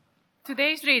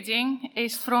Today's reading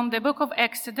is from the book of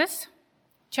Exodus,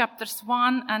 chapters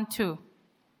 1 and 2.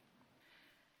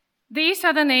 These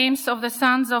are the names of the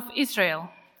sons of Israel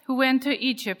who went to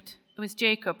Egypt with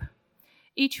Jacob,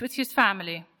 each with his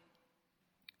family: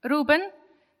 Reuben,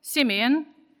 Simeon,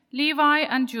 Levi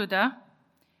and Judah,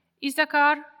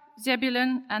 Issachar,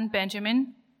 Zebulun and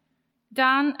Benjamin,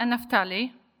 Dan and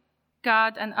Naphtali,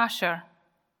 Gad and Asher.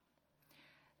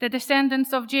 The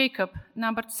descendants of Jacob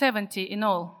numbered 70 in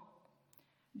all.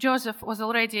 Joseph was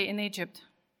already in Egypt.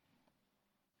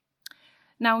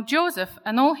 Now Joseph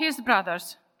and all his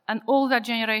brothers and all that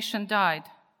generation died.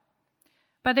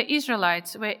 But the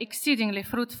Israelites were exceedingly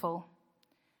fruitful.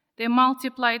 They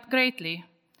multiplied greatly,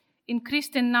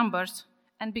 increased in numbers,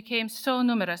 and became so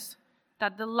numerous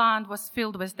that the land was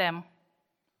filled with them.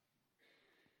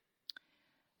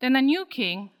 Then a new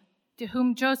king, to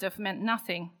whom Joseph meant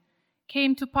nothing,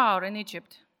 came to power in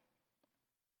Egypt.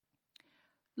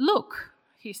 "Look,"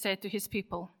 he said to his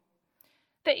people,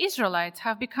 "the Israelites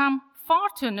have become far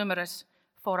too numerous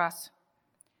for us.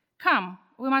 Come,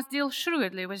 we must deal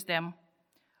shrewdly with them,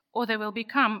 or they will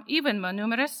become even more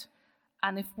numerous,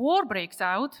 and if war breaks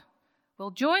out,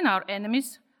 we'll join our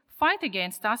enemies, fight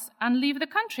against us, and leave the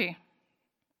country."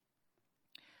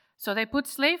 So they put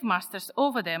slave masters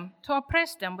over them to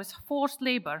oppress them with forced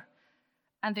labor,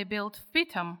 and they built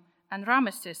Pithom and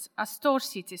Ramesses as store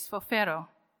cities for Pharaoh.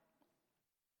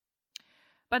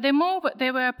 But the more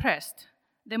they were oppressed,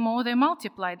 the more they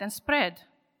multiplied and spread.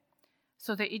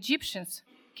 So the Egyptians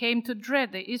came to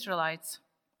dread the Israelites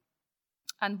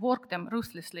and worked them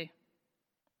ruthlessly.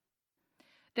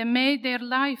 They made their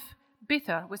life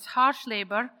bitter with harsh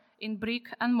labor in brick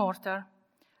and mortar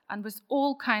and with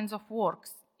all kinds of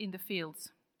works in the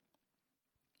fields.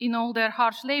 In all their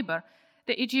harsh labor,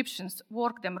 the Egyptians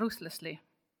worked them ruthlessly.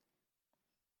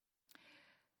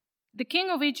 The king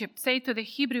of Egypt said to the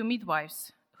Hebrew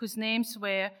midwives, whose names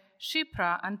were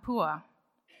Shiphrah and Puah,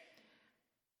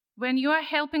 "When you are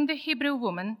helping the Hebrew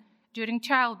woman during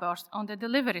childbirth on the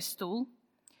delivery stool,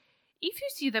 if you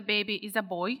see the baby is a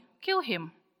boy, kill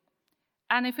him.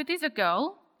 And if it is a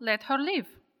girl, let her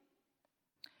live."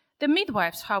 The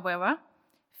midwives, however,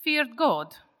 feared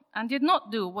God and did not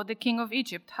do what the king of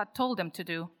Egypt had told them to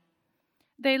do.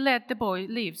 They let the boy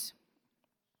live.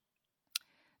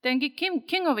 Then the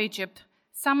king of Egypt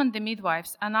summoned the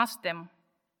midwives and asked them,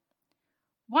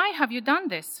 "Why have you done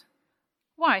this?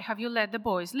 Why have you let the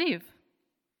boys live?"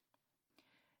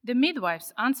 The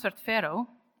midwives answered Pharaoh,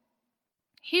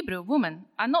 "Hebrew women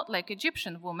are not like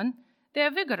Egyptian women. They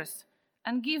are vigorous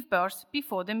and give birth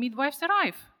before the midwives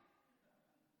arrive."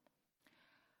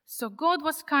 So God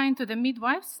was kind to the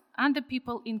midwives, and the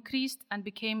people increased and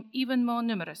became even more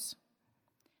numerous.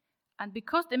 And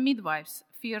because the midwives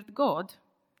feared God,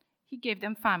 he gave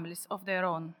them families of their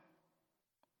own.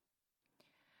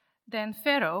 Then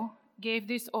Pharaoh gave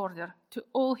this order to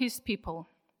all his people: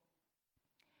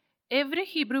 "Every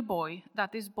Hebrew boy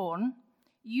that is born,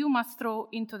 you must throw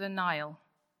into the Nile,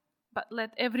 but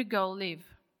let every girl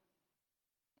live."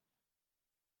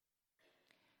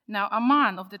 Now a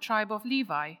man of the tribe of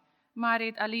Levi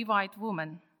married a Levite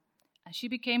woman, and she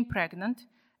became pregnant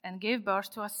and gave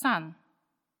birth to a son.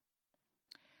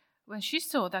 When she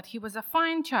saw that he was a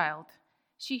fine child,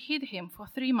 she hid him for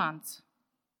 3 months.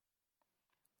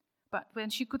 But when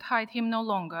she could hide him no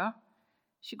longer,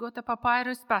 she got a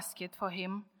papyrus basket for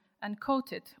him and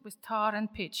coated it with tar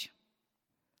and pitch.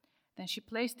 Then she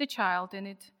placed the child in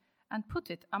it and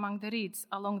put it among the reeds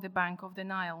along the bank of the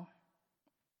Nile.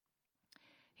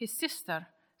 His sister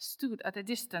stood at a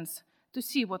distance to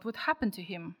see what would happen to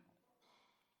him.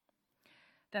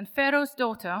 Then Pharaoh's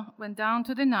daughter went down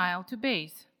to the Nile to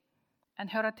bathe, and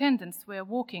her attendants were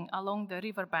walking along the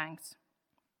river banks.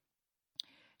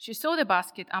 She saw the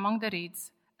basket among the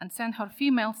reeds and sent her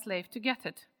female slave to get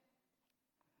it.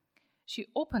 She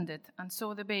opened it and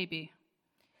saw the baby.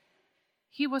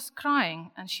 He was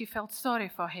crying, and she felt sorry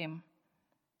for him.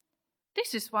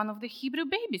 "This is one of the Hebrew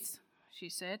babies," she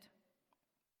said.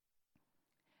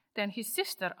 Then his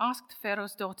sister asked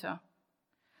Pharaoh's daughter,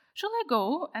 "Shall I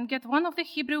go and get one of the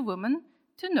Hebrew women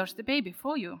to nurse the baby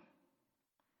for you?"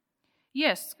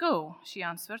 "Yes, go," she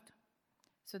answered.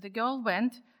 So the girl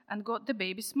went and got the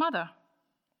baby's mother.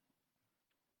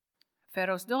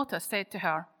 Pharaoh's daughter said to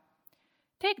her,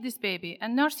 "Take this baby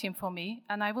and nurse him for me,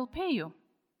 and I will pay you."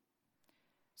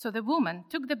 So the woman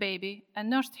took the baby and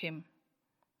nursed him.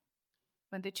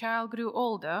 When the child grew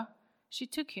older, she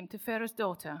took him to Pharaoh's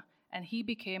daughter, and he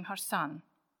became her son.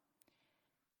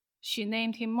 She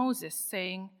named him Moses,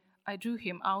 saying, "I drew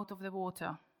him out of the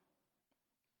water."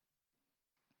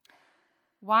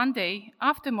 One day,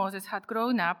 after Moses had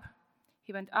grown up,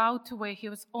 he went out to where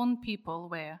his own people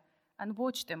were and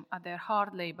watched them at their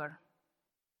hard labor.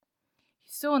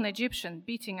 He saw an Egyptian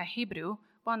beating a Hebrew,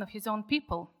 one of his own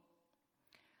people.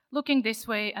 Looking this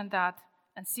way and that,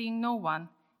 and seeing no one,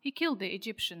 he killed the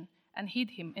Egyptian and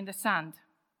hid him in the sand.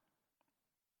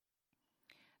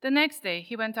 The next day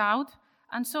he went out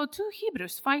and saw 2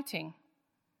 Hebrews fighting.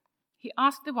 He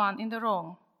asked the one in the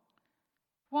wrong,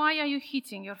 "Why are you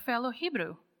hitting your fellow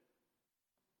Hebrew?"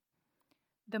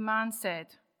 The man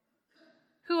said,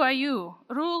 "Who are you,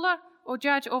 ruler or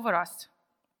judge over us?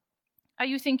 Are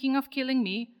you thinking of killing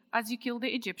me as you killed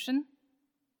the Egyptian?"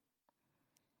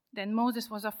 Then Moses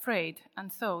was afraid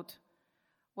and thought,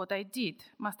 "What I did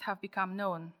must have become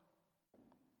known."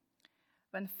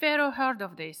 When Pharaoh heard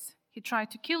of this, he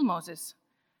tried to kill Moses.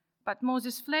 But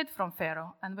Moses fled from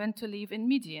Pharaoh and went to live in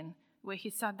Midian, where he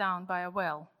sat down by a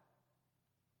well.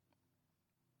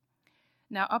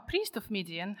 Now a priest of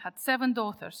Midian had 7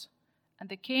 daughters, and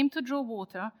they came to draw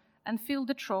water and fill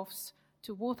the troughs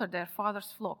to water their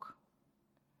father's flock.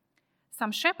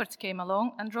 Some shepherds came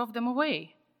along and drove them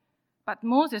away, but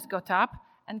Moses got up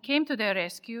and came to their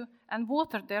rescue and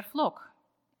watered their flock.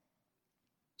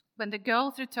 When the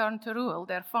girls returned to Reuel,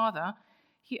 their father,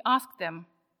 he asked them,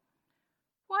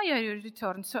 "Why are you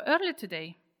returned so early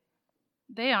today?"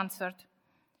 They answered,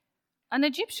 "An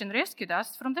Egyptian rescued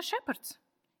us from the shepherds.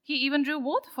 He even drew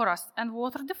water for us and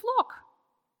watered the flock."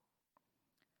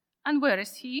 "And where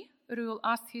is he?" Reuel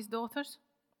asked his daughters.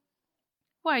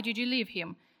 "Why did you leave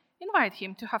him? Invite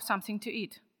him to have something to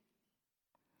eat."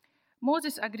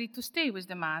 Moses agreed to stay with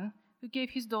the man who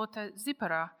gave his daughter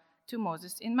Zipporah to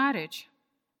Moses in marriage.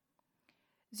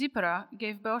 Zipporah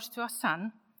gave birth to a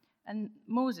son, and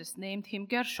Moses named him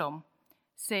Gershom,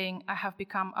 saying, "I have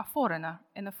become a foreigner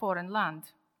in a foreign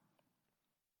land."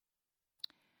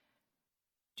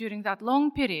 During that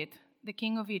long period, the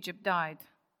king of Egypt died.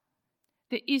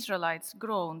 The Israelites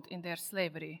groaned in their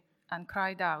slavery and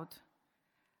cried out,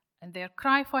 and their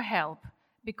cry for help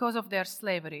because of their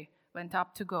slavery went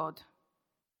up to God.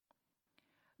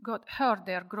 God heard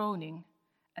their groaning,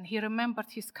 and he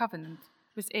remembered his covenant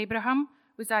with Abraham,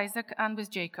 with Isaac, and with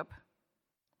Jacob.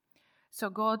 So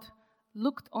God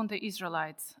looked on the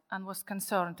Israelites and was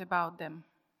concerned about them.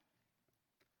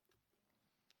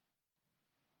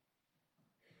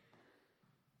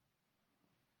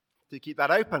 Do keep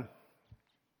that open.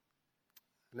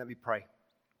 Let me pray.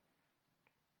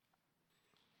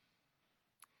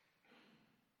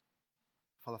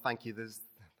 Father, thank you.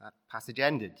 That passage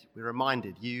ended. We're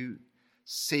reminded you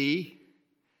see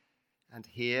and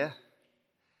hear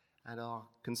and are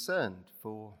concerned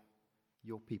for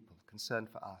your people, concerned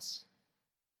for us.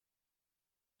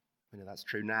 We know that's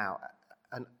true now.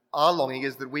 And our longing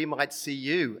is that we might see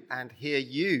you and hear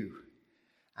you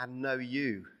and know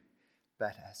you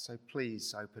better. So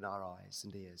please open our eyes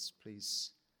and ears.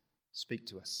 Please speak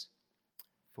to us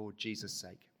for Jesus'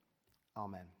 sake.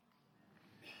 Amen.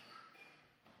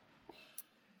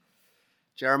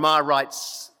 Jeremiah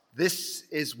writes, "This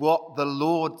is what the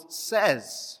Lord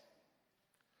says.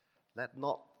 Let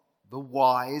not the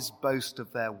wise boast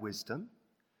of their wisdom.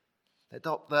 Let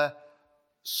not the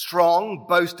strong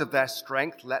boast of their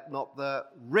strength. Let not the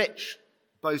rich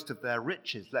boast of their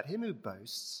riches. Let him who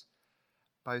boasts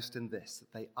boast in this,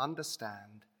 that they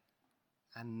understand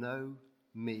and know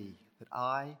me, that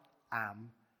I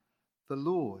am the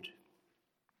Lord."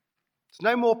 There's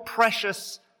no more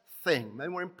precious thing, no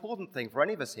more important thing for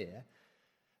any of us here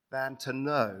than to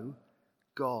know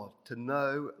God, to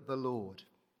know the Lord.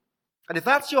 And if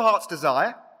that's your heart's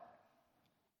desire,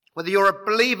 whether you're a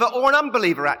believer or an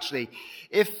unbeliever actually,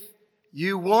 if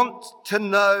you want to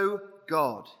know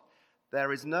God,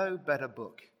 there is no better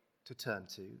book to turn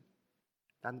to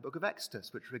than the book of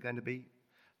Exodus, which we're going to be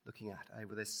looking at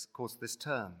over this course of this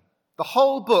term. The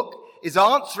whole book is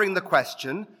answering the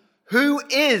question, who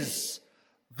is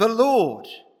the Lord?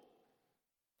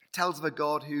 It tells of a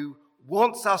God who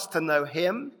wants us to know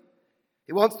him.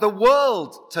 He wants the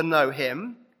world to know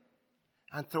him.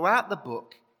 And throughout the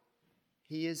book,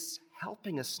 he is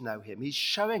helping us know him. He's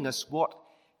showing us what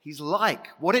he's like,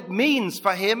 what it means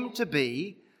for him to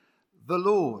be the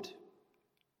Lord. It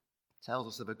tells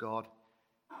us of a God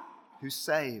who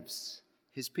saves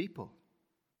his people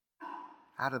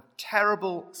out of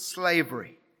terrible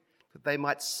slavery, that they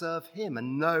might serve him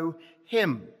and know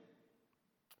him.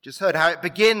 Just heard how it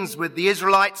begins with the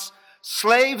Israelites,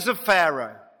 slaves of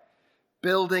Pharaoh,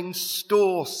 building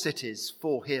store cities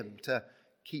for him to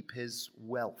keep his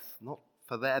wealth, not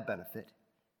for their benefit.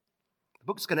 The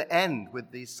book's going to end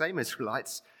with these same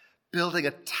Israelites building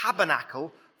a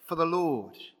tabernacle for the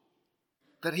Lord,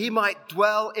 that he might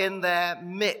dwell in their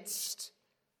midst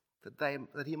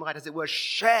that he might, as it were,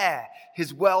 share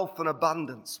his wealth and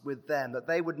abundance with them, that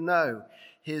they would know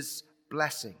his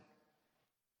blessing,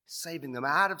 saving them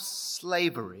out of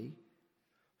slavery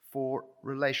for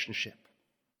relationship.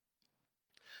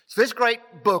 So this great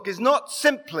book is not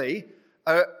simply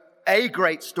a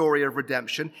great story of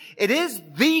redemption. It is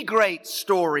the great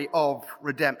story of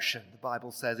redemption, the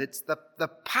Bible says. It's the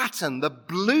pattern, the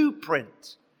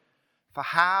blueprint for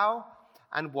how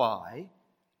and why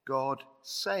God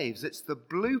saves. It's the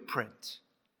blueprint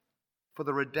for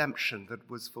the redemption that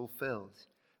was fulfilled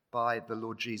by the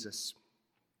Lord Jesus.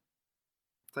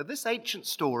 So this ancient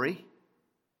story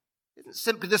isn't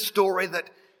simply the story that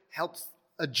helps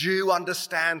a Jew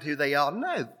understand who they are.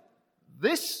 No,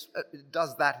 this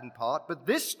does that in part, but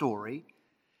this story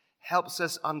helps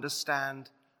us understand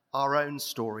our own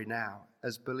story now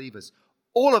as believers.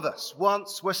 All of us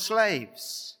once were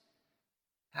slaves,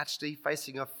 actually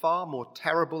facing a far more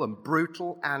terrible and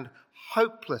brutal and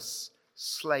hopeless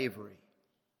slavery,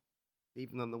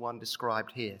 even than the one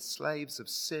described here, slaves of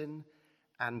sin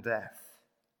and death.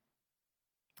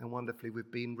 And wonderfully,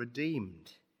 we've been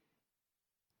redeemed,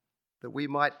 that we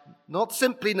might not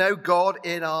simply know God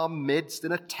in our midst,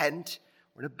 in a tent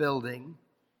or in a building.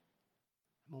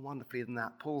 More wonderfully than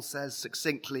that, Paul says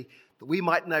succinctly that we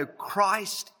might know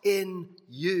Christ in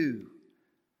you,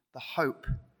 the hope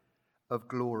of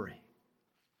glory.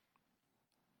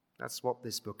 That's what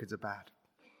this book is about.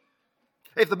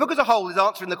 If the book as a whole is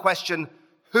answering the question,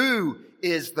 who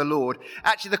is the Lord?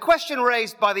 Actually, the question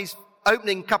raised by these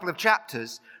opening couple of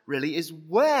chapters really is,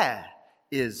 where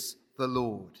is the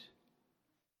Lord?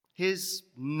 His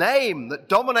name that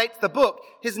dominates the book,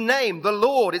 his name, the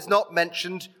Lord, is not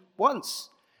mentioned once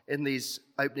in these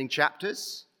opening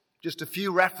chapters. Just a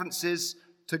few references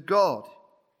to God.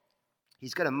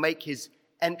 He's going to make his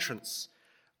entrance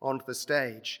onto the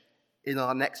stage in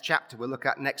our next chapter we'll look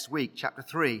at next week, chapter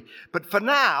 3. But for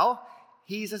now,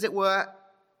 he's, as it were,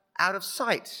 out of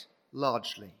sight,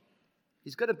 largely.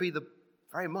 He's going to be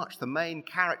very much the main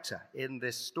character in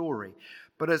this story.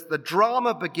 But as the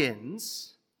drama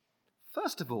begins,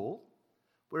 first of all,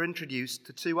 we're introduced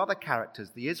to two other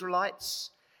characters, the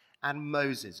Israelites and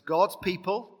Moses, God's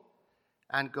people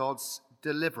and God's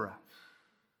deliverer.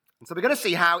 And so we're going to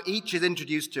see how each is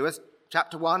introduced to us.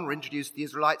 Chapter 1, we're introduced to the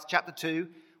Israelites. Chapter 2,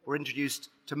 we're introduced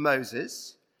to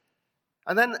Moses.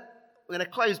 And then we're going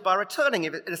to close by returning,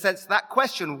 in a sense, to that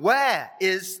question, where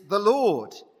is the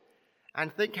Lord?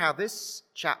 And think how this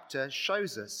chapter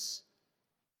shows us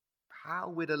how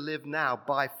we're to live now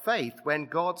by faith when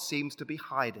God seems to be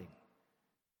hiding,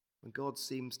 when God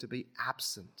seems to be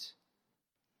absent,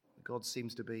 when God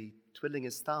seems to be twiddling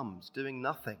his thumbs, doing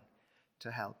nothing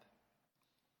to help.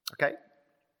 Okay?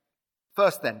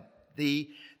 First then, the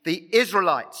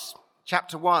Israelites,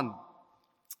 chapter 1.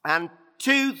 And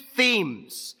two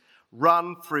themes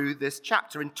run through this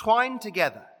chapter, entwined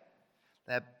together.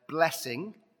 They're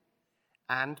blessing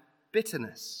and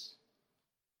bitterness.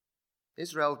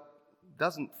 Israel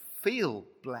doesn't feel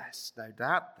blessed, no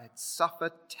doubt. They'd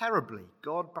suffer terribly.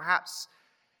 God perhaps,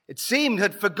 it seemed,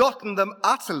 had forgotten them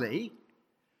utterly.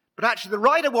 But actually the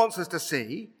writer wants us to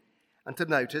see and to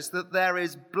notice that there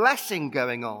is blessing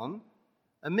going on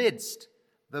amidst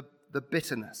the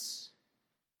bitterness.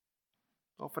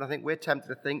 Often I think we're tempted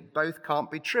to think both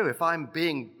can't be true. If I'm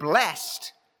being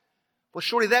blessed, well,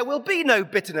 surely there will be no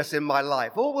bitterness in my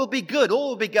life. All will be good. All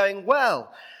will be going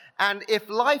well. And if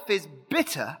life is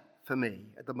bitter for me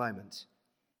at the moment,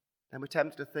 then we're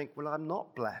tempted to think, well, I'm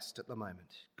not blessed at the moment.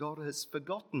 God has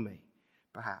forgotten me,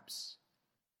 perhaps.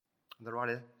 And the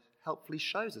writer helpfully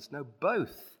shows us, no,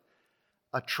 both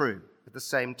are true at the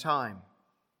same time.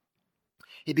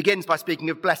 He begins by speaking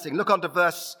of blessing. Look on to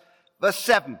verse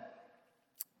 7.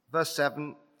 Verse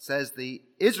 7 says, the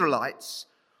Israelites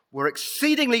were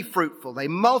exceedingly fruitful. They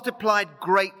multiplied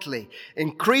greatly,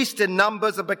 increased in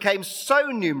numbers, and became so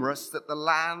numerous that the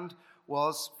land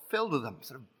was filled with them.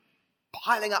 Sort of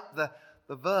piling up the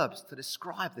verbs to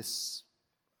describe this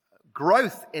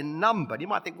growth in number. And you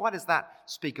might think, why does that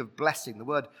speak of blessing? The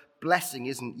word blessing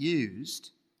isn't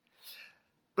used.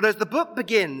 But as the book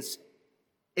begins,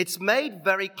 it's made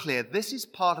very clear this is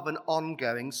part of an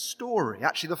ongoing story.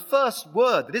 Actually, the first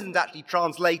word that isn't actually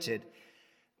translated,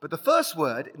 but the first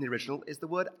word in the original is the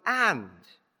word and.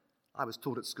 I was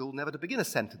taught at school never to begin a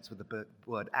sentence with the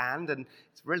word and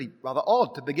it's really rather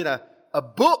odd to begin a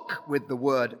book with the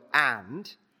word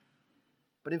and.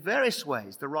 But in various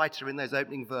ways, the writer in those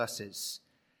opening verses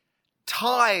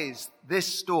ties this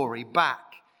story back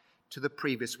to the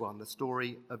previous one, the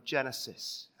story of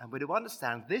Genesis. And we're to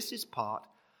understand this is part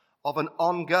of an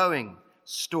ongoing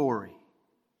story.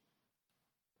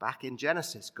 Back in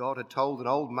Genesis, God had told an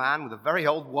old man with a very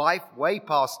old wife, way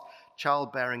past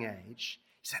childbearing age,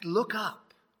 he said, look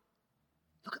up,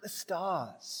 look at the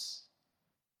stars.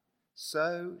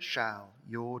 So shall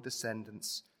your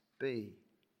descendants be.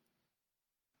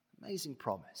 Amazing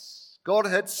promise. God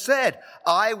had said,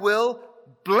 I will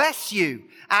bless you,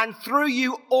 and through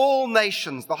you all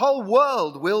nations, the whole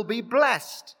world will be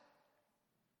blessed.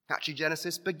 Actually,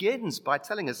 Genesis begins by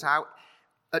telling us how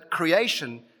at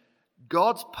creation,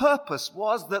 God's purpose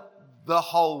was that the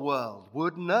whole world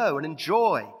would know and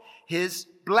enjoy his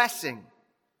blessing.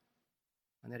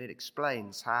 And then it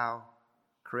explains how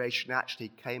creation actually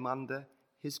came under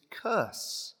his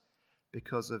curse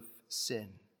because of sin.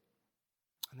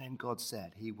 And then God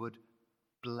said he would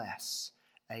bless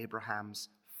Abraham's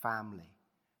family,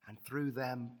 and through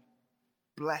them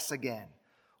bless again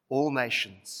all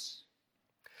nations.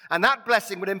 And that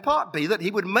blessing would in part be that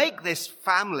he would make this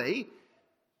family, it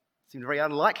seemed very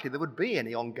unlikely there would be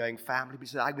any ongoing family, but he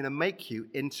said, I'm going to make you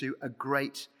into a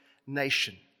great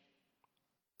nation.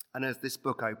 And as this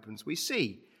book opens, we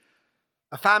see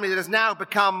a family that has now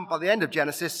become, by the end of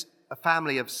Genesis, a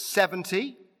family of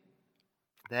 70.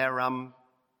 They're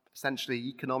essentially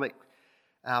economic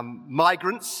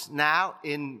migrants now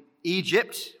in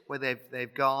Egypt, where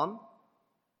they've gone.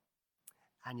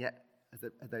 And yet,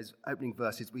 at those opening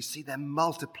verses, we see them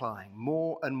multiplying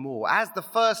more and more. As the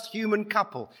first human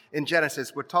couple in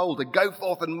Genesis were told to go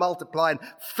forth and multiply and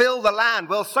fill the land,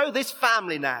 well, so this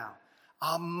family now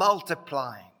are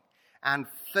multiplying and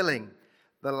filling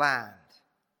the land.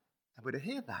 And we're to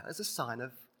hear that as a sign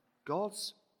of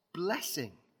God's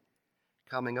blessing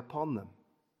coming upon them.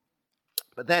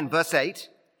 But then, verse 8,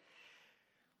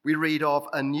 we read of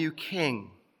a new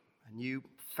king, a new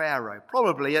Pharaoh,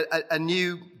 probably a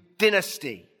new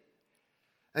dynasty.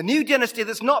 A new dynasty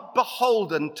that's not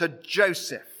beholden to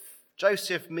Joseph.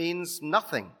 Joseph means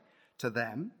nothing to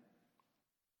them.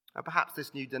 And perhaps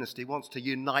this new dynasty wants to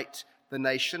unite the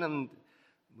nation, and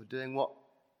we're doing what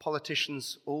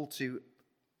politicians all too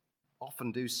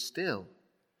often do still,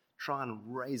 try and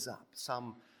raise up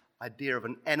some idea of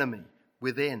an enemy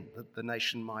within that the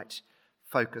nation might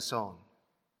focus on.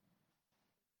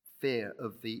 Fear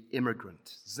of the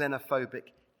immigrant,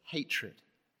 xenophobic hatred,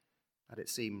 that it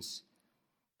seems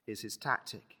is his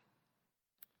tactic.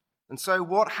 And so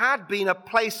what had been a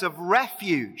place of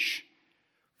refuge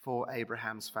for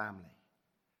Abraham's family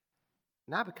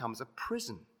now becomes a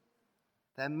prison.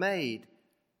 They're made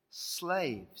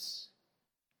slaves.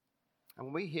 And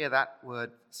when we hear that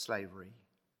word slavery,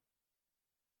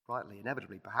 rightly,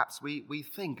 inevitably, perhaps, we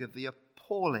think of the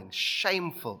appalling,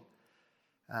 shameful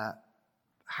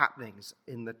happenings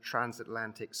in the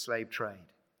transatlantic slave trade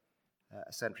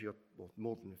a century or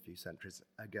more than a few centuries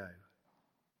ago.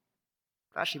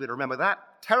 Actually, but remember, that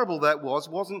terrible though it was,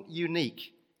 wasn't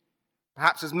unique.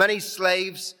 Perhaps as many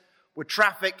slaves were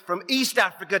trafficked from East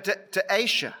Africa to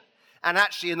Asia. And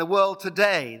actually in the world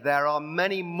today, there are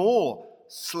many more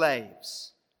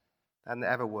slaves than there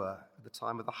ever were at the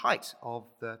time of the height of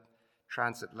the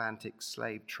transatlantic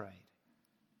slave trade.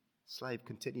 Slavery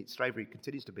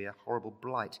continues to be a horrible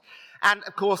blight. And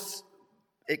of course,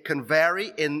 it can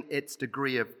vary in its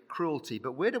degree of cruelty,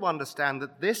 but we're to understand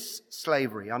that this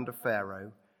slavery under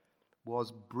Pharaoh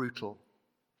was brutal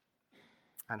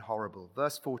and horrible.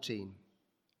 Verse 14,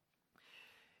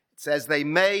 it says, they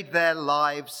made their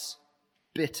lives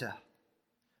bitter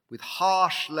with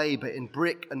harsh labor in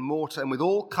brick and mortar and with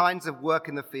all kinds of work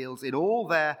in the fields. In all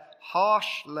their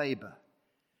harsh labor,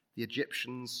 the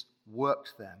Egyptians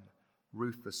worked them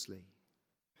ruthlessly.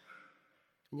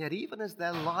 And yet, even as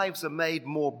their lives are made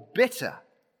more bitter,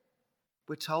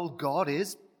 we're told God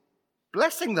is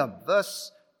blessing them.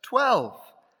 Verse 12,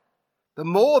 the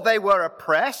more they were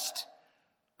oppressed,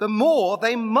 the more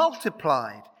they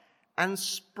multiplied and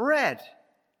spread.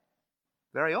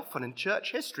 Very often in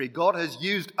church history, God has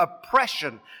used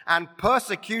oppression and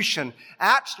persecution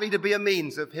actually to be a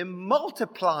means of him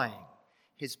multiplying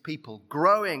his people,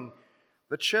 growing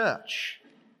the church.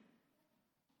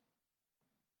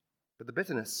 But the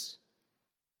bitterness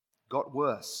got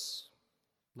worse.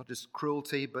 Not just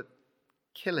cruelty, but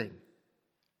killing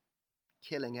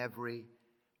every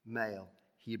male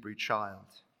Hebrew child.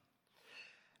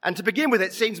 And to begin with,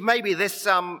 it seems maybe this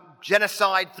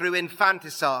genocide through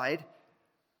infanticide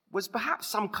was perhaps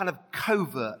some kind of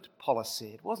covert policy.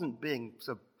 It wasn't being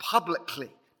sort of publicly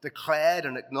declared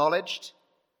and acknowledged.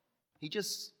 He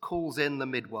just calls in the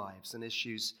midwives and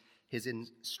issues his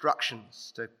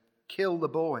instructions to kill the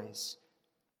boys.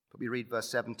 But we read verse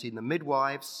 17, the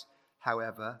midwives,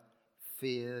 however,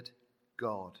 feared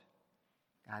God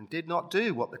and did not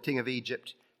do what the king of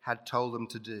Egypt had told them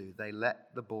to do. They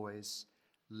let the boys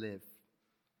live.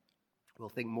 We'll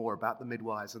think more about the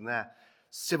midwives and their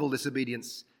civil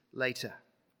disobedience later.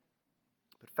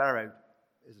 But Pharaoh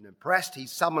isn't impressed. He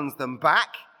summons them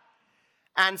back.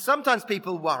 And sometimes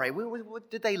people worry,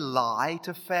 did they lie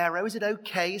to Pharaoh? Is it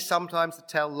okay sometimes to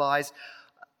tell lies?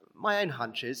 My own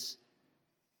hunch is,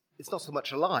 it's not so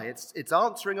much a lie. It's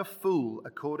answering a fool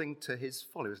according to his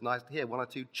folly. It was nice to hear one or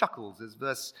two chuckles as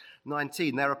verse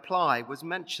 19. Their reply was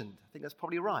mentioned. I think that's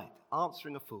probably right.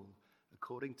 Answering a fool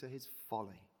according to his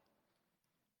folly.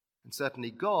 And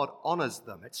certainly God honors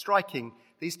them. It's striking.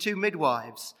 These two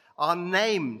midwives are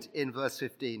named in verse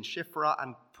 15, Shiphrah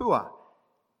and Puah.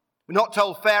 We're not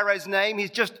told Pharaoh's name.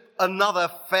 He's just another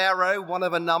Pharaoh, one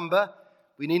of a number.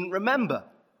 We needn't remember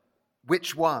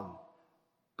which one.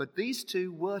 But these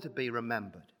two were to be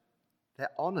remembered. They're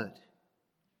honored.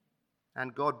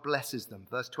 And God blesses them.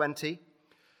 Verse 20.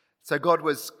 So God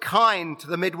was kind to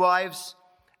the midwives,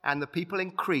 and the people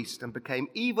increased and became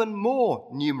even more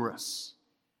numerous.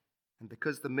 And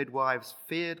because the midwives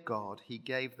feared God, he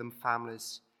gave them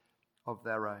families of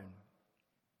their own.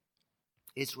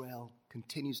 Israel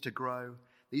continues to grow.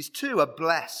 These two are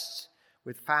blessed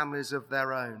with families of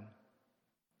their own.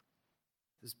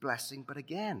 There's blessing, but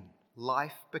again,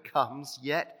 life becomes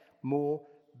yet more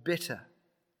bitter.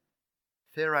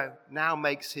 Pharaoh now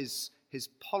makes his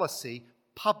policy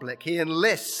public. He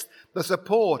enlists the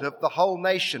support of the whole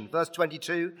nation. Verse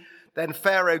 22, then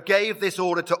Pharaoh gave this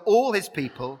order to all his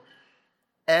people,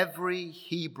 every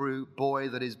Hebrew boy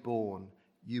that is born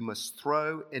you must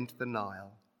throw into the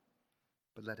Nile,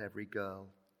 but let every girl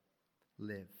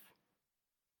live.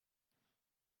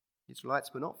 The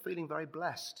Israelites were not feeling very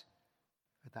blessed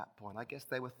at that point. I guess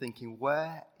they were thinking,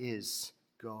 where is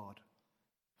God?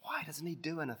 Why doesn't he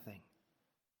do anything?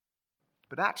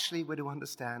 But actually, we're to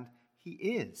understand he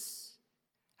is.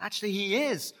 Actually, he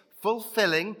is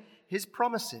fulfilling his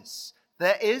promises.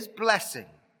 There is blessing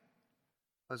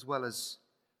as well as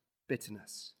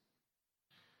bitterness.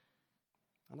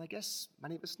 And I guess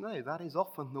many of us know that is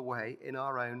often the way in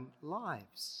our own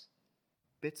lives.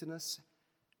 Bitterness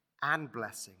and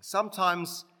blessing.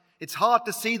 Sometimes it's hard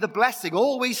to see the blessing.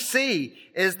 All we see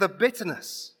is the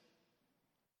bitterness.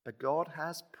 But God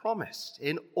has promised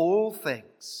in all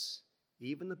things,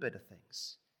 even the bitter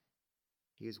things,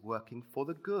 he is working for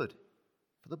the good,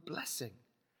 for the blessing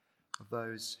of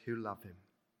those who love him.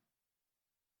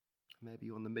 Maybe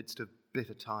you're in the midst of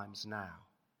bitter times now.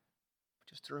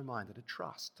 Just a reminder to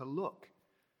trust, to look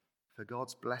for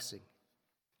God's blessing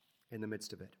in the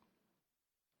midst of it.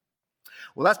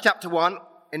 Well, that's chapter 1,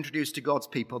 introduced to God's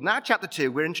people. Now, chapter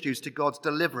 2, we're introduced to God's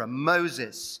deliverer,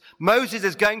 Moses. Moses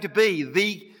is going to be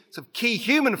the sort of key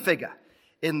human figure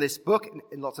in this book.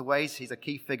 In lots of ways, he's a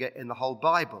key figure in the whole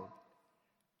Bible.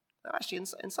 Though actually,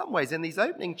 in some ways, in these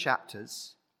opening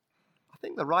chapters, I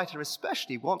think the writer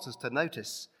especially wants us to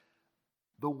notice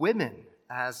the women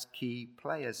as key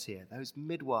players here, those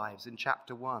midwives in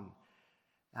chapter 1.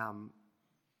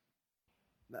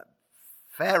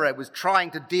 Pharaoh was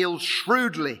trying to deal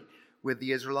shrewdly with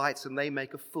the Israelites, and they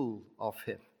make a fool of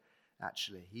him,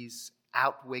 actually. He's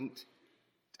outwitted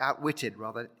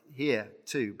here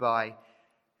too by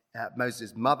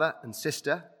Moses' mother and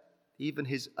sister. Even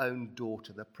his own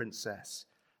daughter, the princess,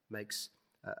 makes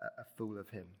a fool of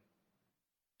him.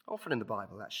 Often in the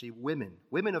Bible, actually,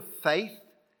 women of faith,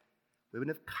 women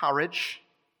of courage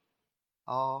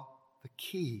are the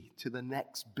key to the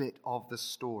next bit of the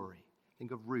story.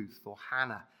 Think of Ruth or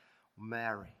Hannah or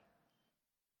Mary.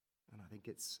 And I think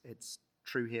it's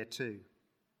true here too.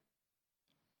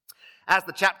 As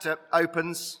the chapter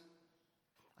opens,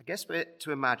 I guess we're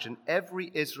to imagine every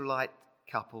Israelite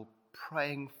couple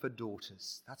praying for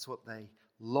daughters. That's what they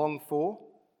long for.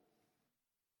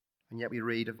 And yet we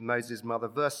read of Moses' mother,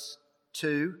 verse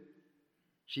 2,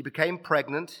 she became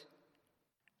pregnant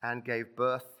and gave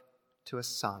birth to a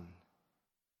son.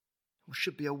 It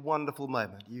should be a wonderful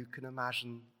moment. You can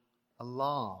imagine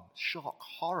alarm, shock,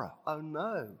 horror. Oh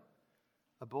no,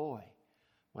 a boy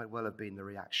might well have been the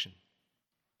reaction.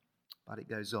 But it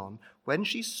goes on. When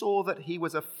she saw that he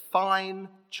was a fine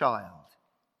child,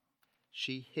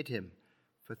 she hid him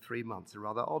for 3 months. A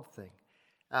rather odd thing.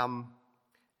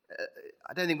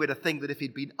 I don't think we're to think that if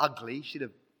he'd been ugly, she'd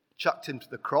have chucked him to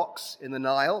the crocs in the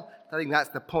Nile. I think that's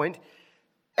the point.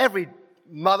 Every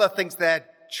mother thinks their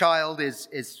child is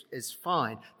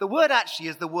fine. The word actually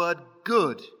is the word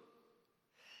good.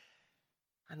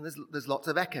 And there's lots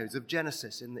of echoes of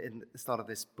Genesis in the start of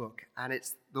this book. And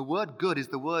it's the word good is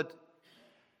the word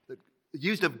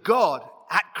used of God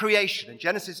at creation in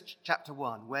Genesis chapter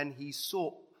 1 when he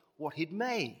saw what he'd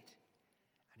made.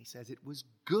 And he says it was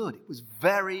good. It was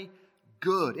very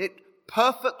good. It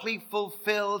perfectly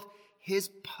fulfilled his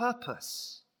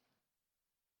purpose.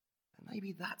 And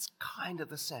maybe that's kind of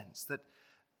the sense that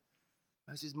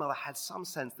Moses' mother had some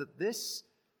sense that this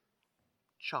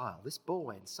child, this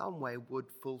boy, in some way would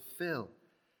fulfill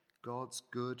God's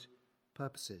good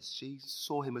purposes. She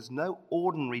saw him as no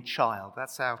ordinary child.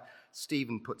 That's how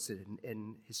Stephen puts it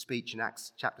in his speech in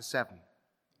Acts chapter 7.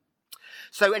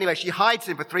 So anyway, she hides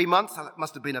him for 3 months. That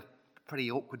must have been a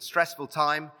pretty awkward, stressful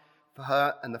time for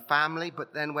her and the family.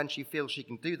 But then when she feels she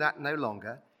can do that no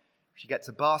longer, she gets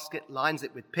a basket, lines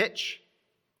it with pitch,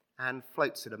 and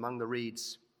floats it among the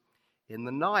reeds in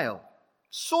the Nile,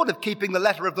 sort of keeping the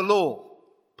letter of the law.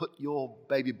 Put your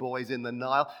baby boys in the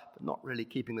Nile, but not really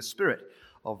keeping the spirit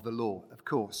of the law, of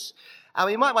course.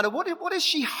 And you might wonder, what is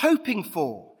she hoping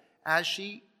for as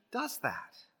she does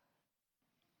that?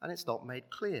 And it's not made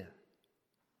clear.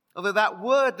 Although that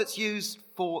word that's used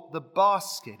for the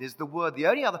basket is the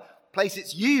only other place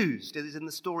it's used is in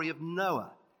the story of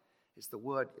Noah. It's the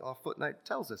word our footnote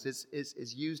tells us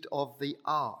is used of the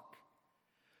ark.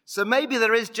 So maybe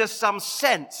there is just some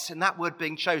sense in that word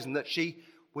being chosen that she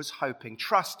was hoping,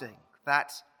 trusting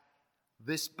that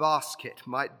this basket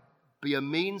might be a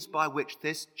means by which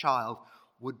this child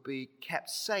would be kept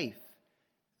safe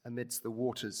amidst the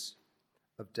waters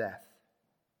of death.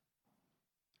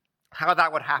 How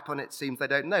that would happen, it seems they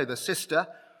don't know. The sister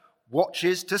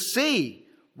watches to see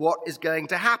what is going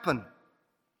to happen.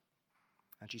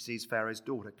 And she sees Pharaoh's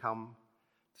daughter come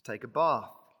to take a bath.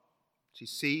 She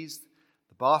sees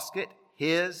the basket,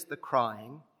 hears the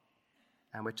crying,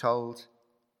 and we're told,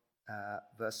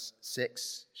 verse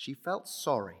 6, she felt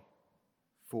sorry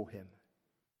for him.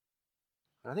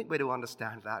 And I think we're to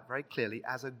understand that very clearly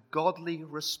as a godly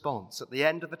response. At the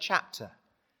end of the chapter,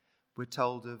 we're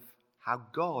told of how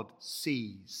God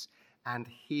sees and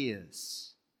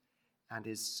hears and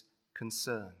is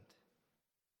concerned.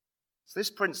 So this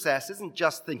princess isn't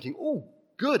just thinking, oh,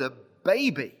 good, a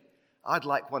baby. I'd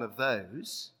like one of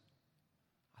those.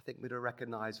 I think we're to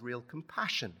recognize real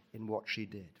compassion in what she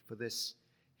did for this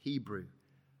Hebrew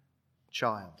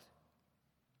child.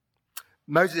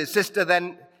 Moses' sister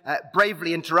then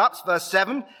bravely interrupts, verse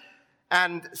 7,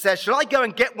 and says, shall I go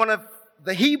and get one of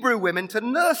the Hebrew women to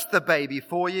nurse the baby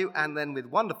for you? And then with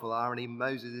wonderful irony,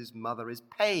 Moses' mother is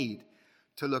paid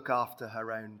to look after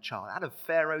her own child, out of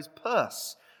Pharaoh's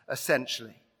purse,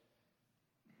 essentially.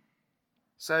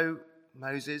 So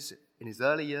Moses, in his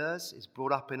early years, is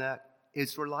brought up in an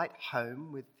Israelite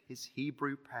home with his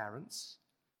Hebrew parents.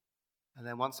 And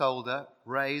then once older,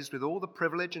 raised with all the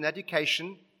privilege and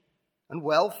education and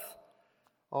wealth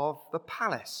of the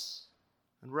palace,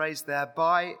 and raised there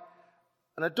by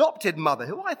an adopted mother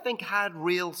who I think had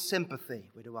real sympathy,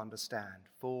 we're to understand,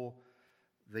 for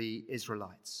the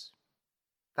Israelites.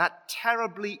 That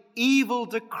terribly evil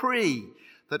decree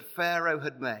that Pharaoh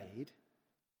had made,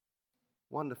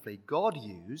 wonderfully, God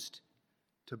used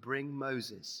to bring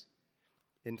Moses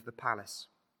into the palace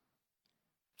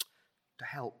to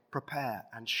help prepare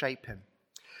and shape him.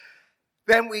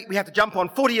 Then we have to jump on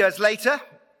 40 years later,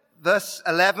 verse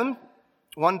 11.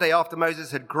 One day after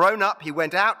Moses had grown up, he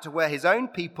went out to where his own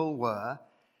people were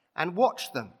and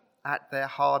watched them at their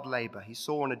hard labor. He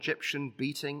saw an Egyptian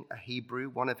beating a Hebrew,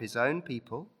 one of his own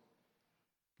people,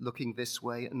 looking this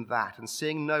way and that, and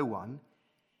seeing no one,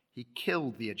 he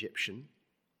killed the Egyptian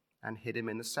and hid him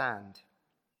in the sand.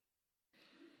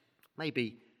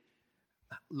 Maybe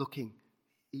looking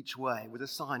each way was a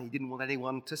sign he didn't want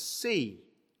anyone to see.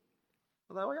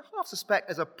 Although I half suspect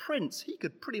as a prince, he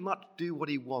could pretty much do what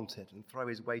he wanted and throw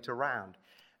his weight around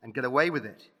and get away with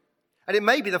it. And it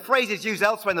may be the phrase is used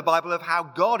elsewhere in the Bible of how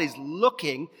God is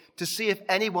looking to see if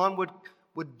anyone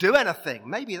would do anything.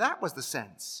 Maybe that was the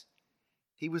sense.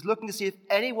 He was looking to see if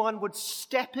anyone would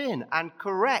step in and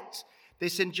correct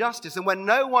this injustice. And when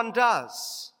no one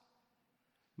does,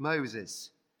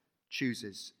 Moses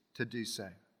chooses to do so.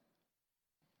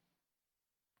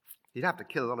 He'd have to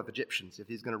kill a lot of Egyptians if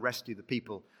he's going to rescue the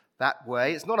people that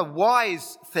way. It's not a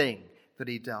wise thing that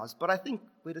he does, but I think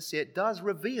we're to see it does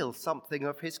reveal something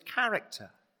of his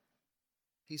character.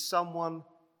 He's someone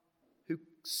who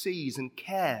sees and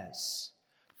cares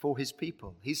for his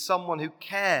people. He's someone who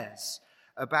cares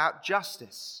about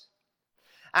justice.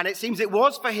 And it seems it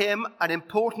was for him an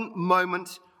important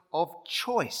moment of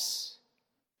choice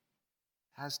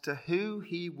as to who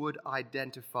he would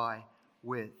identify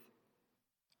with.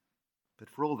 But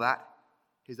for all that,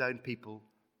 his own people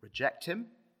reject him.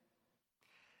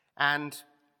 And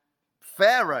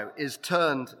Pharaoh is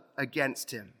turned against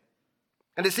him.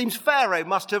 And it seems Pharaoh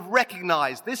must have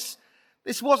recognized this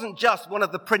wasn't just one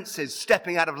of the princes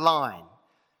stepping out of line.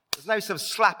 There's no sort of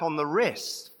slap on the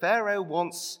wrist. Pharaoh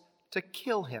wants to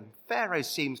kill him. Pharaoh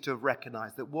seems to have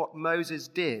recognized that what Moses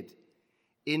did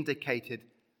indicated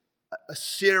a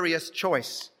serious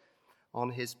choice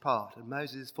on his part. And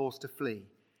Moses is forced to flee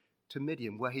to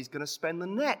Midian, where he's going to spend the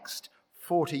next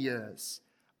 40 years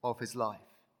of his life.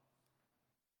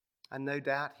 And no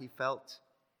doubt he felt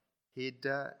he'd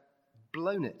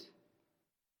blown it.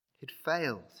 He'd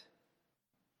failed.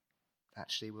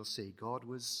 Actually, we'll see, God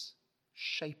was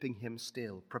shaping him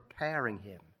still, preparing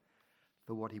him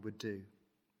for what he would do.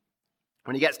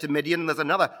 When he gets to Midian, there's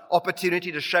another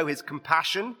opportunity to show his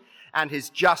compassion and his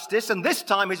justice, and this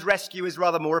time his rescue is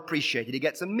rather more appreciated. He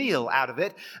gets a meal out of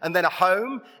it, and then a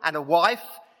home and a wife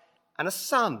and a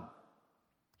son.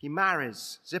 He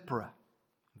marries Zipporah.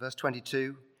 Verse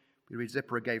 22, we read,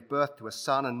 Zipporah gave birth to a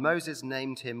son, and Moses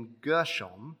named him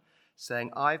Gershom,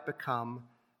 saying, I've become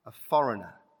a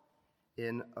foreigner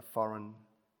in a foreign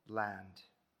land.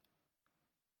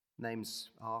 Names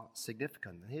are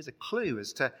significant. And here's a clue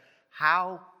as to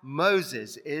how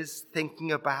Moses is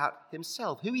thinking about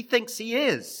himself, who he thinks he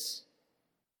is.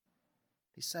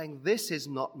 He's saying, this is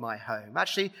not my home.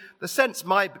 Actually, the sense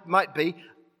might be,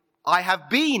 I have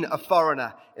been a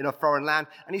foreigner in a foreign land.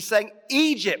 And he's saying,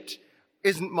 Egypt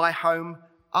isn't my home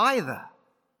either.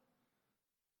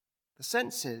 The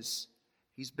sense is,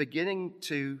 he's beginning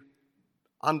to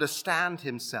understand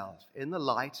himself in the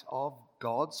light of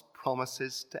God's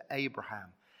promises to Abraham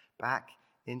back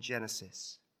in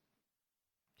Genesis.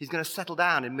 He's going to settle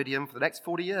down in Midian for the next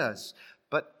 40 years.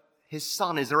 But his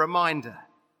son is a reminder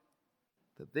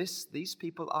that these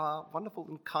people are wonderful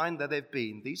and kind though they've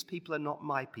been. These people are not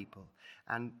my people.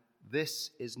 And this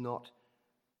is not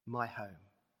my home.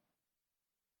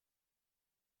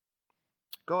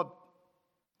 God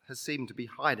has seemed to be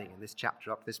hiding in this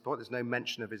chapter up to this point. There's no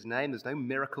mention of his name. There's no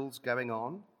miracles going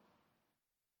on.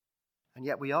 And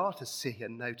yet we are to see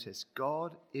and notice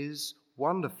God is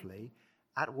wonderfully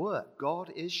at work.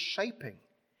 God is shaping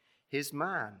his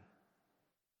man.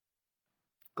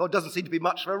 God doesn't seem to be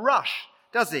much of a rush,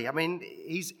 does he? I mean,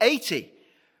 he's 80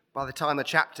 by the time the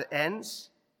chapter ends.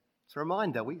 It's a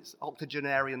reminder, we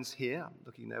octogenarians here, I'm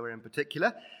looking nowhere in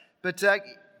particular, but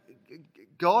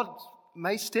God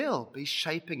may still be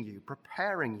shaping you,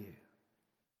 preparing you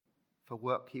for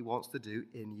work he wants to do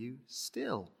in you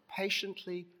still.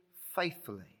 Patiently,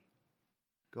 faithfully,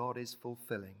 God is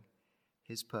fulfilling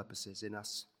his purposes in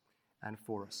us and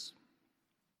for us.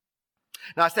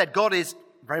 Now, I said God is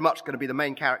very much going to be the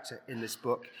main character in this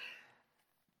book.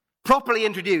 Properly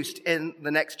introduced in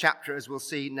the next chapter, as we'll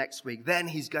see next week. Then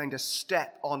he's going to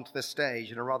step onto the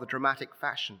stage in a rather dramatic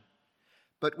fashion.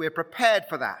 But we're prepared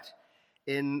for that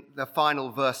in the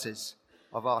final verses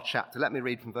of our chapter. Let me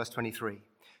read from verse 23.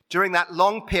 During that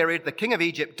long period, the king of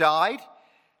Egypt died.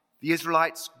 The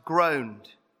Israelites groaned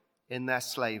in their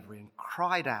slavery and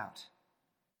cried out.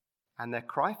 And their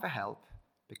cry for help,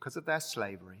 because of their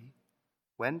slavery,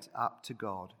 went up to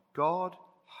God. God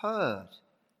heard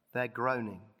their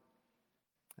groaning.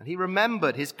 And he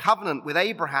remembered his covenant with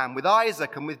Abraham, with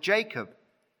Isaac, and with Jacob.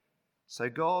 So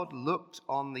God looked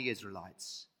on the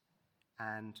Israelites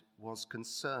and was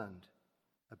concerned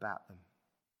about them.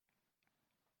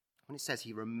 When it says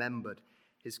he remembered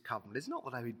his covenant, it's not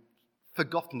that I'd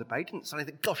forgotten about it. He didn't suddenly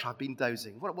think, gosh, I've been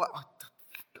dozing.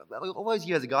 All those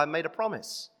years ago, I made a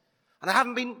promise. And I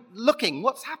haven't been looking.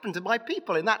 What's happened to my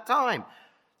people in that time?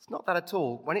 It's not that at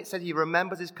all. When it says he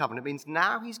remembers his covenant, it means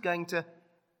now he's going to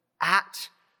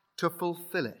act to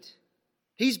fulfill it.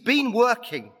 He's been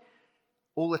working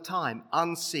all the time,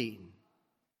 unseen.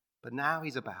 But now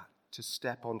he's about to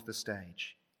step onto the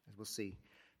stage, as we'll see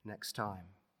next time.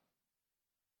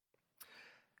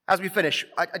 As we finish,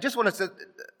 I just want us to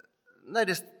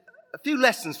notice a few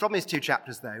lessons from these two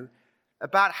chapters, though,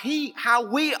 about how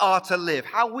we are to live,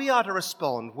 how we are to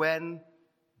respond when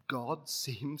God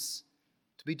seems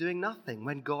to be doing nothing,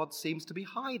 when God seems to be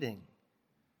hiding,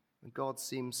 when God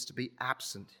seems to be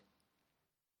absent.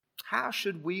 How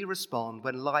should we respond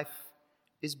when life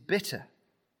is bitter,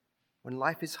 when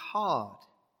life is hard,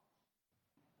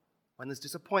 when there's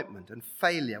disappointment and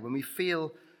failure, when we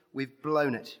feel we've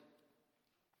blown it?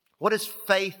 What does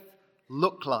faith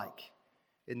look like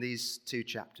in these two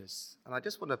chapters? And I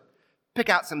just want to pick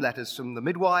out some letters from the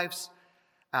midwives,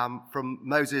 from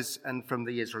Moses and from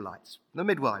the Israelites. The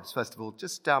midwives, first of all,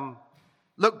 just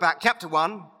look back. Chapter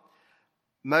 1,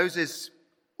 Moses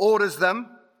orders them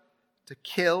to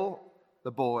kill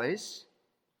the boys,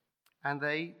 and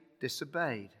they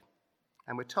disobeyed.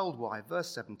 And we're told why. Verse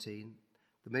 17,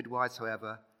 the midwives,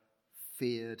 however,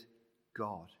 feared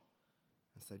God,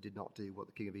 and so did not do what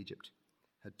the king of Egypt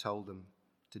had told them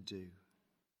to do.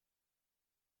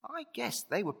 I guess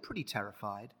they were pretty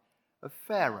terrified of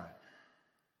Pharaoh.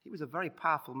 He was a very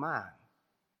powerful man.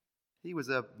 He was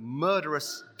a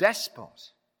murderous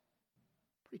despot.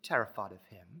 Pretty terrified of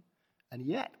him. And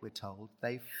yet, we're told,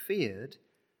 they feared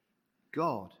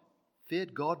God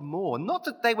more. Not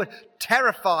that they were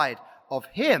terrified of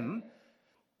him.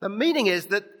 The meaning is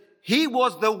that he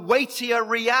was the weightier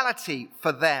reality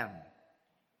for them.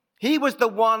 He was the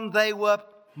one they were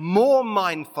more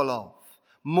mindful of,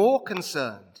 more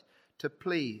concerned to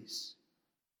please.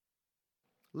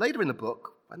 Later in the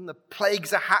book, when the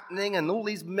plagues are happening and all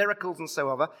these miracles and so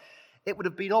on, it would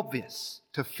have been obvious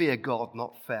to fear God,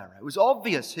 not Pharaoh. It was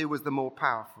obvious who was the more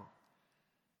powerful.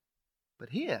 But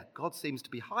here, God seems to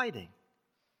be hiding.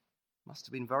 Must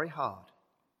have been very hard.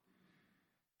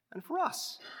 And for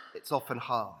us, it's often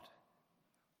hard.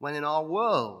 When in our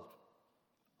world,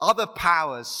 other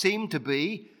powers seem to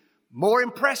be more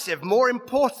impressive, more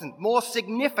important, more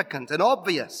significant and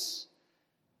obvious.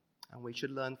 And we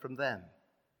should learn from them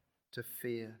to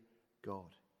fear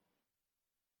God.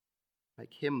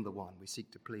 Make him the one we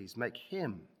seek to please. Make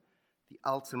him the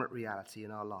ultimate reality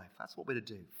in our life. That's what we're to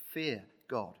do. Fear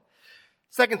God.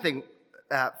 Second thing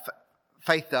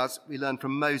faith does, we learn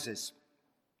from Moses.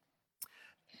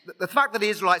 The fact that the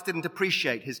Israelites didn't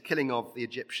appreciate his killing of the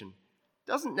Egyptian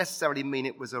doesn't necessarily mean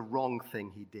it was a wrong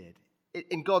thing he did.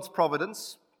 In God's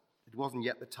providence, it wasn't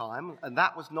yet the time, and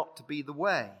that was not to be the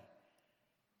way.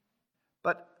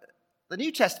 But the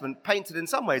New Testament paints it in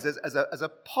some ways as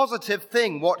a positive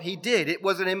thing, what he did. It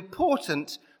was an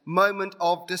important moment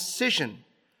of decision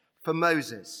for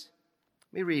Moses.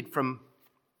 Let me read from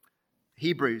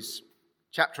Hebrews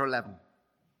chapter 11.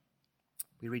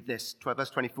 We read this, verse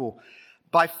 24.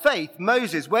 By faith,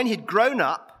 Moses, when he'd grown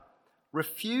up,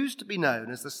 refused to be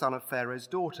known as the son of Pharaoh's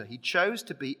daughter. He chose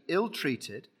to be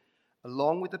ill-treated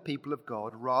along with the people of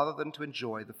God rather than to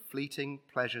enjoy the fleeting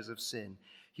pleasures of sin.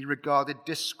 He regarded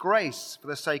disgrace for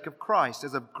the sake of Christ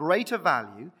as of greater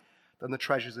value than the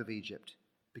treasures of Egypt,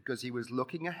 because he was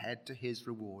looking ahead to his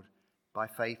reward. By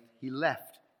faith, he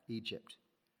left Egypt,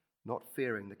 not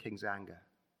fearing the king's anger.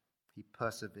 He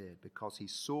persevered because he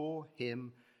saw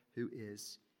him who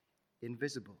is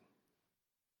invisible.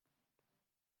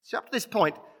 So up to this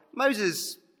point,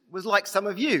 Moses was like some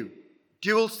of you,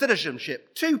 dual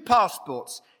citizenship, 2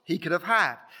 passports he could have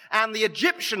had. And the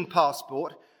Egyptian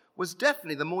passport was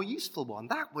definitely the more useful one.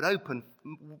 That would open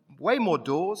way more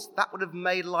doors. That would have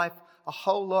made life a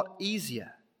whole lot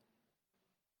easier.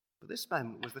 But this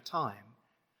moment was the time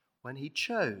when he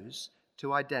chose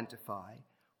to identify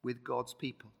with God's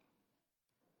people.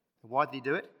 And why did he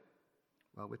do it?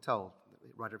 Well, we're told, the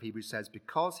writer of Hebrews says,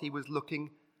 because he was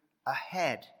looking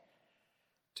ahead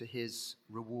to his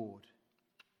reward.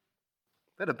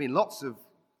 There'd have been lots of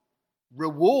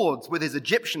rewards with his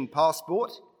Egyptian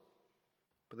passport,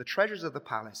 but the treasures of the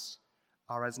palace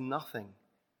are as nothing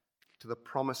to the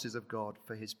promises of God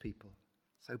for his people.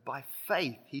 So by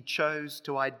faith, he chose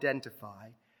to identify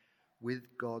with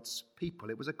God's people.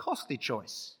 It was a costly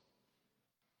choice,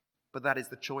 but that is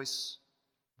the choice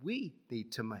we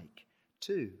need to make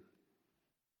too.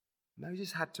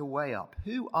 Moses had to weigh up,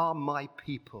 who are my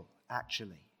people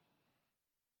actually?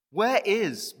 Where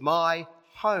is my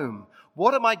home?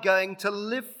 What am I going to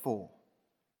live for?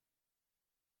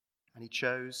 And he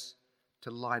chose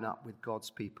to line up with God's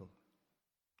people,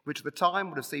 which at the time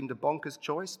would have seemed a bonkers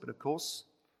choice, but of course,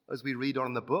 as we read on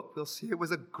in the book, we'll see it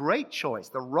was a great choice,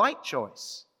 the right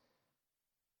choice.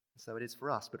 So it is for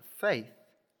us. But faith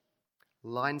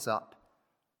lines up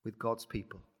with God's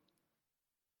people.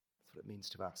 That's what it means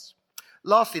to us.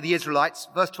 Lastly, the Israelites,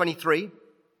 verse 23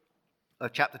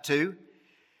 of chapter 2.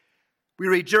 We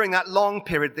read, during that long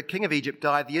period, the king of Egypt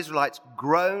died. The Israelites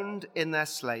groaned in their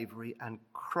slavery and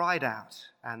cried out,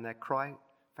 and their cry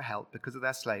for help because of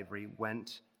their slavery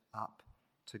went up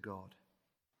to God.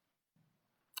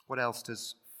 What else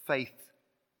does faith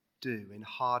do in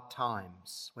hard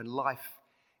times, when life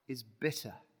is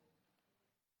bitter?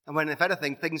 And when, if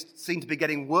anything, things seem to be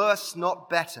getting worse, not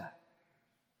better.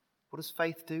 What does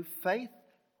faith do? Faith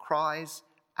cries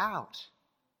out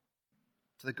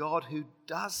to the God who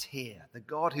does hear, the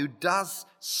God who does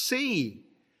see,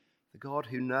 the God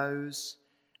who knows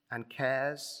and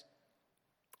cares,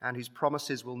 and whose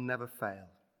promises will never fail.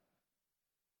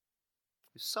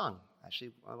 We've sung,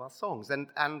 actually, one of our songs,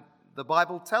 and the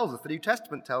Bible tells us, the New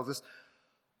Testament tells us,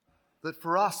 that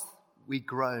for us we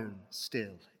groan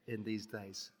still in these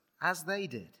days, as they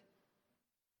did.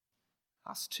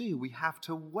 Us too, we have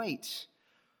to wait.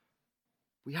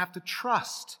 We have to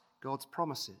trust God's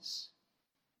promises.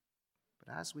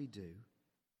 But as we do,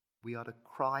 we are to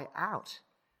cry out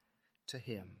to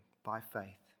him by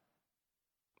faith.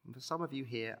 And for some of you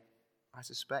here, I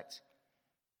suspect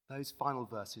those final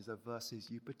verses are verses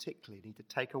you particularly need to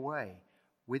take away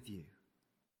with you.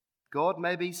 God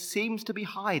maybe seems to be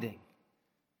hiding.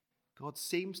 God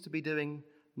seems to be doing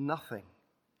nothing.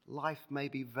 Life may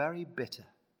be very bitter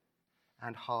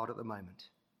and hard at the moment.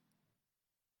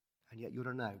 And yet you ought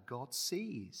to know, God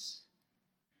sees.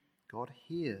 God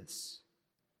hears.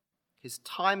 His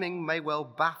timing may well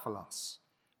baffle us,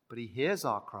 but he hears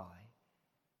our cry,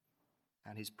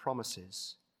 and his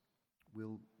promises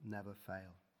will never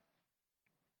fail.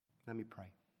 Let me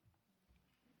pray.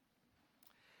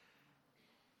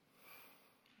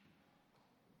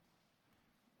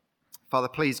 Father,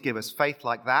 please give us faith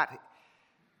like that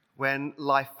when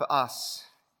life for us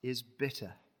is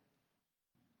bitter.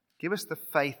 Give us the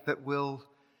faith that will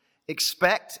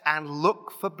expect and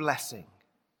look for blessing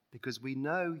because we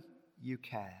know you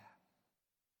care.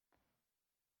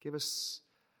 Give us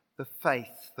the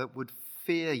faith that would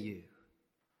fear you,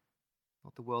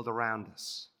 not the world around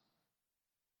us.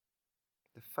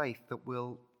 The faith that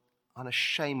will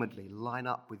unashamedly line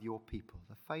up with your people.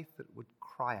 The faith that would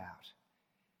cry out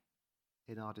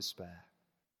in our despair.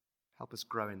 Help us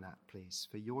grow in that, please.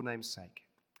 For your name's sake.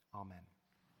 Amen.